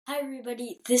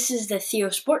everybody, this is the Theo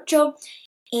Sport Show,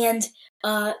 and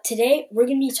today we're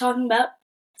going to be talking about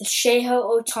the Shohei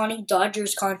Ohtani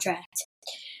Dodgers contract.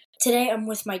 Today I'm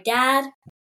with my dad.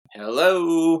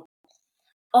 Hello!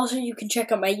 Also, you can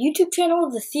check out my YouTube channel,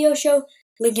 The Theo Show,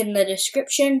 link in the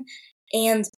description,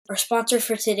 and our sponsor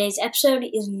for today's episode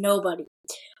is Nobody.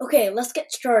 Okay, let's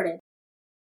get started.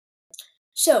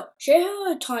 So,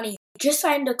 Shohei Ohtani just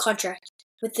signed a contract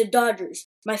with the Dodgers,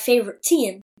 my favorite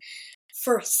team,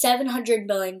 for $700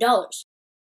 million.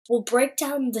 We'll break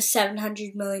down the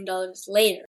 $700 million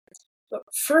later. But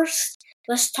first,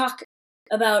 let's talk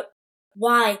about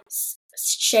why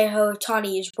Shohei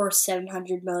Ohtani is worth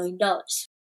 $700 million.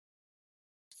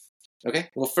 Okay,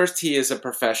 well first he is a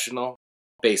professional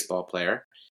baseball player.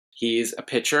 He's a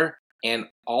pitcher and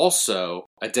also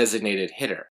a designated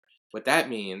hitter. What that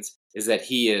means is that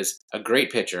he is a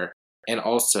great pitcher and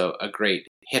also a great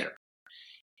hitter.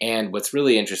 And what's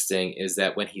really interesting is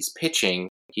that when he's pitching,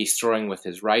 he's throwing with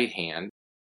his right hand.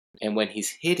 And when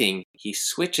he's hitting, he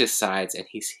switches sides and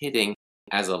he's hitting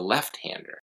as a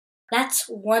left-hander. That's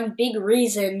one big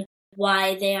reason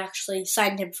why they actually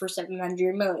signed him for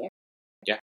 $700 million.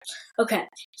 Yeah. Okay,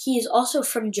 he is also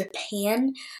from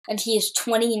Japan, and he is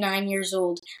 29 years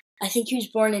old. I think he was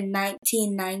born in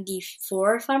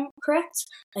 1994, if I'm correct.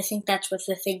 I think that's what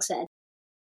the thing said.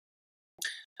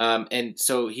 And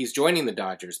so he's joining the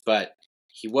Dodgers, but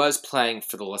he was playing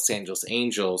for the Los Angeles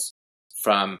Angels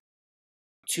from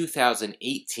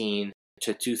 2018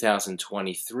 to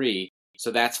 2023.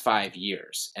 So that's 5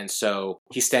 years. And so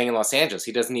he's staying in Los Angeles.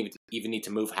 He doesn't even need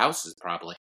to move houses,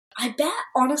 probably. I bet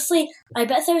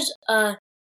there's the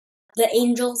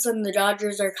Angels and the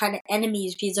Dodgers are kind of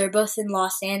enemies because they're both in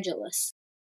Los Angeles.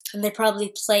 And they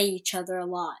probably play each other a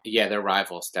lot. Yeah, they're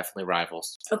rivals. Definitely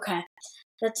rivals. Okay.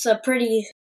 That's a pretty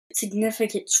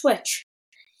significant switch.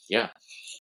 Yeah.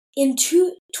 In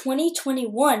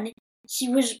 2021, he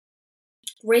was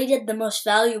rated the most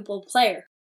valuable player.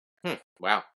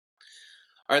 Wow.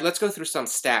 All right, let's go through some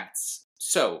stats.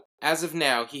 So, as of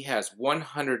now, he has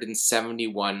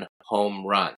 171 home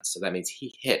runs. So that means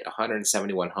he hit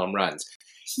 171 home runs.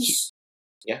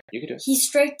 Yeah, you can do it. He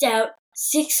striked out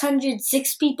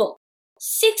 606 people.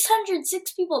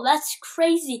 606 people, that's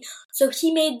crazy. So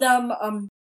he made them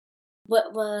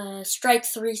strike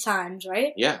 3 times,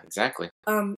 right? Yeah, exactly.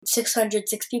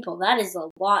 606 people. That is a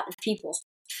lot of people.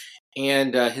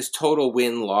 And his total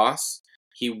win-loss,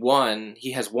 he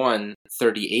has won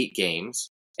 38 games,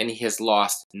 and he has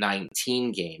lost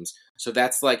 19 games. So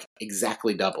that's like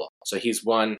exactly double. So he's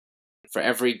won, for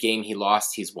every game he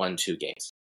lost, he's won 2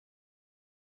 games.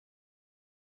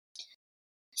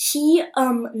 He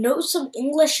knows some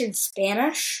English and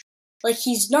Spanish. Like,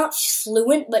 he's not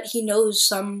fluent, but he knows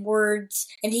some words,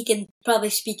 and he can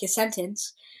probably speak a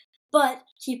sentence. But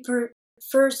he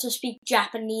prefers to speak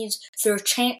Japanese through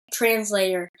a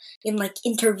translator in, like,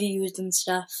 interviews and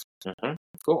stuff.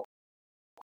 Cool.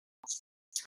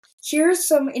 Here's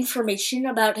some information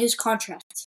about his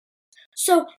contract.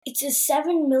 So, it's a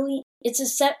 $700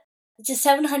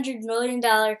 million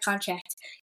contract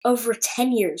over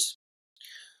 10 years.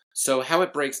 So how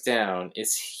it breaks down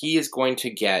is he is going to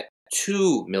get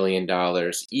 $2 million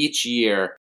each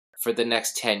year for the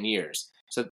next 10 years.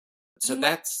 So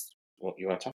that's... Well, you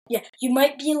want to talk? Yeah, you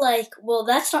might be like, well,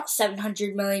 that's not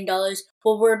 $700 million.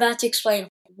 Well, we're about to explain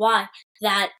why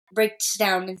that breaks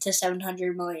down into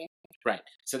 $700 million. Right.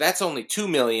 So that's only $2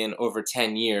 million over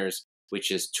 10 years,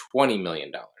 which is $20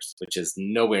 million, which is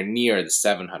nowhere near the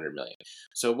 $700 million.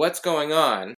 So what's going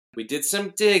on? We did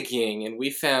some digging, and we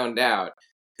found out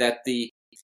that the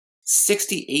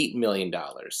 $68 million,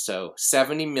 so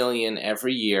 $70 million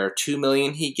every year, $2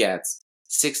 million he gets,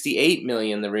 $68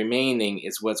 million, the remaining,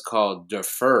 is what's called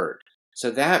deferred.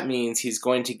 So that means he's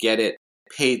going to get it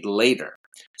paid later.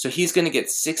 So he's going to get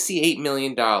 $68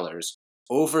 million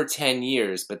over 10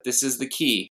 years, but this is the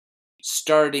key,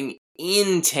 starting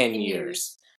in 10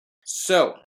 years.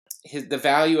 So the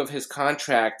value of his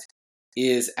contract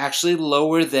is actually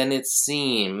lower than it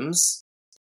seems.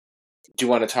 Do you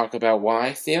want to talk about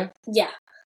why, Theo? Yeah.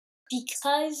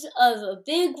 Because of a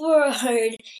big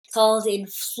word called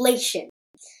inflation.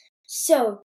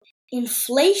 So,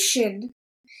 inflation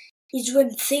is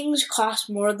when things cost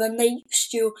more than they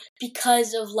used to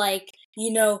because of,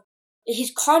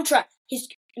 his contract. His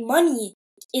money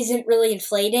isn't really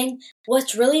inflating.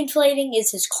 What's really inflating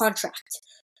is his contract.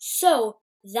 So,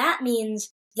 that means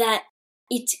that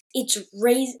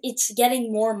it's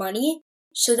getting more money.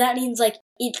 So that means,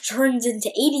 it turns into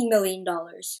 $80 million.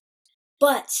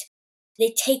 But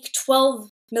they take $12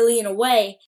 million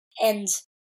away, and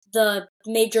the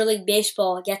Major League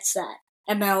Baseball gets that.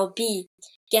 MLB.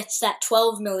 gets that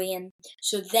 $12 million.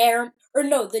 So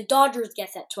the Dodgers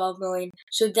get that $12 million.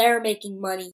 So they're making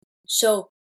money. So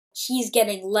he's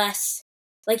getting less.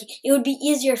 Like, it would be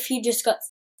easier if he just got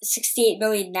 $68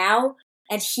 million now,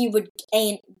 and he would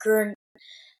earn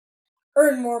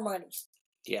more money.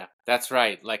 Yeah, that's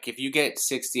right. Like, if you get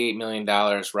 $68 million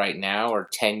right now, or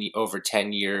over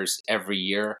 10 years every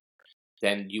year,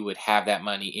 then you would have that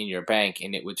money in your bank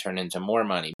and it would turn into more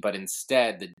money. But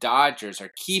instead, the Dodgers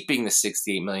are keeping the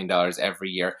 $68 million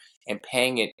every year and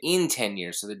paying it in 10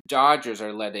 years. So the Dodgers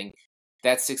are letting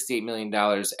that $68 million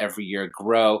every year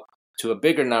grow to a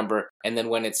bigger number. And then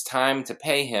when it's time to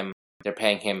pay him, they're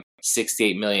paying him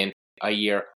 $68 million a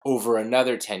year over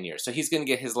another 10 years. So he's going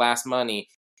to get his last money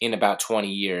in about 20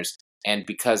 years. And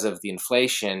because of the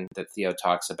inflation that Theo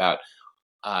talks about,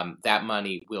 that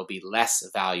money will be less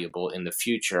valuable in the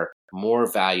future, more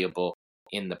valuable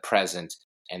in the present.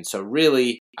 And so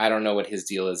really, I don't know what his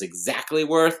deal is exactly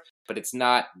worth, but it's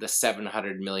not the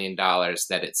 $700 million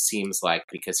that it seems like,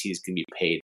 because he's going to be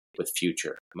paid with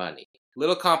future money. A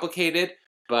little complicated,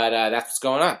 but that's what's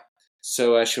going on.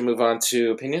 So should we move on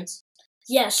to opinions?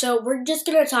 Yeah, so we're just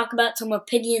going to talk about some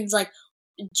opinions, like,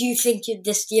 do you think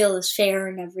this deal is fair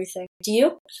and everything? Do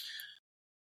you?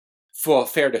 Well,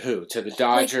 fair to who? To the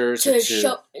Dodgers? Like,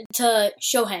 to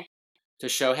Shohei. To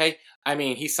Shohei? I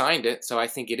mean, he signed it, so I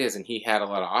think it is, and he had a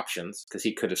lot of options because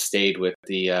he could have stayed with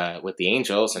the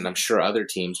Angels, and I'm sure other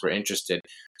teams were interested.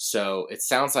 So it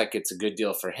sounds like it's a good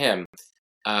deal for him.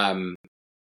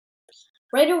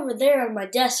 Right over there on my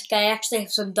desk, I actually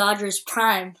have some Dodgers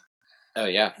Prime. Oh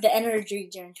yeah, the energy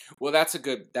drink. Well, that's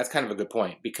kind of a good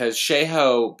point, because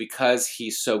Shohei, because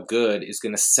he's so good, is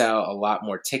going to sell a lot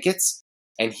more tickets.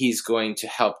 And he's going to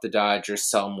help the Dodgers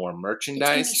sell more merchandise. It's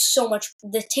going to be so much.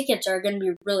 The tickets are going to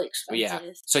be really expensive. Yeah.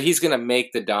 So he's going to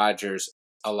make the Dodgers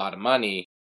a lot of money.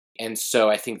 And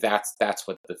so I think that's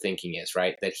what the thinking is,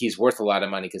 right? That he's worth a lot of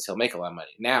money because he'll make a lot of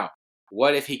money. Now,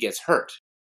 what if he gets hurt,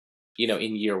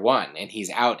 in year one and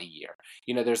he's out a year?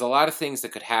 There's a lot of things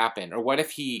that could happen. Or what if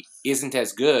he isn't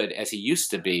as good as he used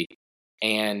to be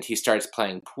and he starts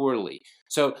playing poorly?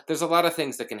 So there's a lot of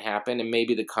things that can happen, and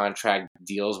maybe the contract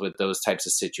deals with those types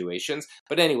of situations.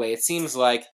 But anyway, it seems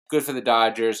like good for the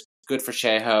Dodgers, good for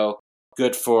Shohei,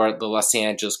 good for the Los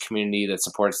Angeles community that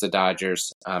supports the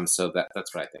Dodgers. So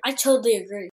that's what I think. I totally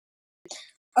agree.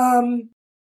 And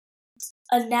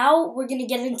now we're going to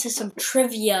get into some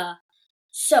trivia.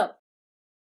 So,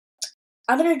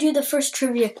 I'm going to do the first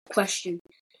trivia question.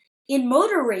 In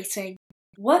motor racing,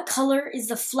 what color is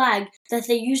the flag that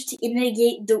they use to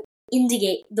indicate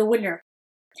the winner?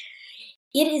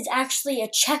 It is actually a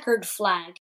checkered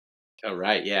flag. Oh,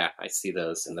 right. Yeah, I see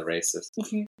those in the races.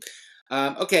 Mm-hmm.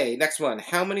 Okay, next one.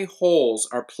 How many holes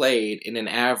are played in an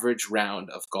average round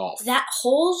of golf? That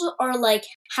holes are like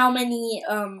how many,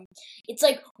 it's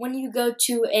like when you go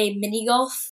to a mini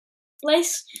golf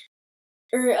place,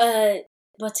 or,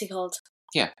 what's it called?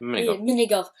 Yeah, mini golf. Mini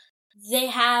golf. They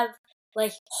have,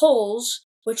 like, holes,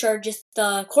 which are just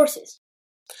the courses.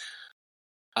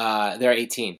 There are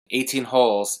 18. 18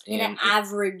 holes in an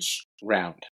average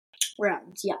round.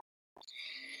 Yeah.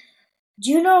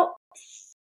 Do you know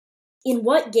in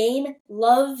what game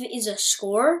love is a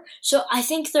score? So I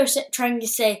think they're trying to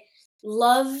say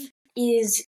love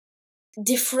is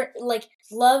different, like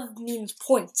love means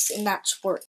points in that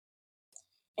sport.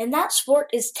 And that sport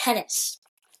is tennis.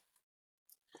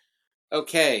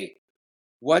 Okay.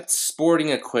 What sporting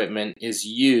equipment is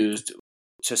used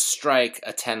to strike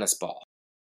a tennis ball?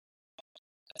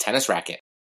 A tennis racket.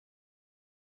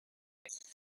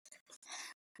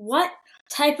 What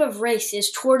type of race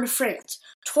is Tour de France?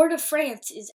 Tour de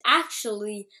France is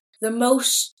actually the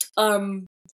most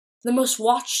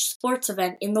watched sports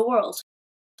event in the world.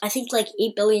 I think like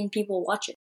 8 billion people watch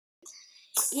it.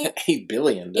 8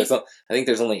 billion? I think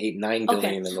there's only 9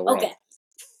 billion in the world. Okay.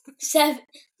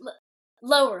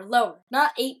 Lower.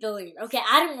 Not 8 billion. Okay,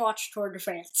 I didn't watch Tour de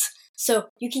France, so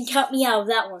you can count me out of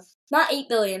that one. Not 8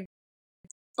 billion,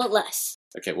 but less.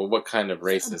 Okay, well, what kind of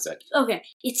race is it? Okay,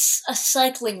 it's a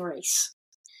cycling race.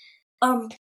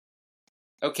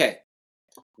 Okay,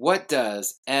 what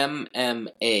does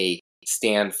MMA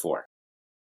stand for?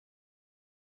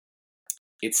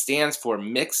 It stands for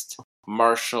Mixed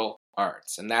Martial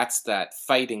Arts, and that's that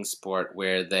fighting sport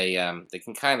where they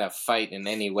can kind of fight in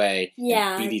any way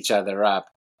and beat each other up.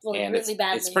 Well, and really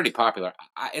badly. It's pretty popular.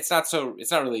 It's not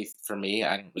really for me.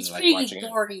 I don't really like watching it. It's pretty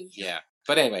boring. Yeah,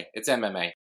 but anyway, it's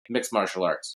MMA, Mixed Martial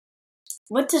Arts.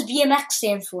 What does BMX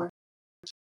stand for?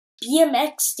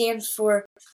 BMX stands for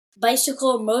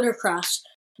Bicycle Motocross.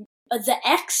 The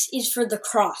X is for the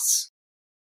cross.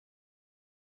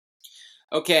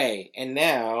 Okay, and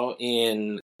now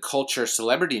in culture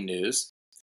celebrity news,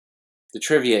 the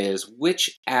trivia is,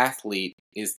 which athlete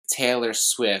is Taylor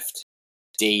Swift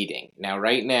dating? Now,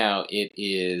 right now, it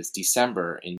is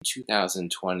December in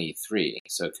 2023,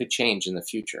 so it could change in the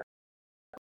future.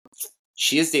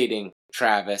 She is dating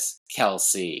Travis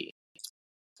Kelce.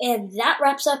 And that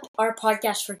wraps up our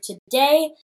podcast for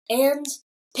today, and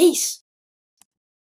peace.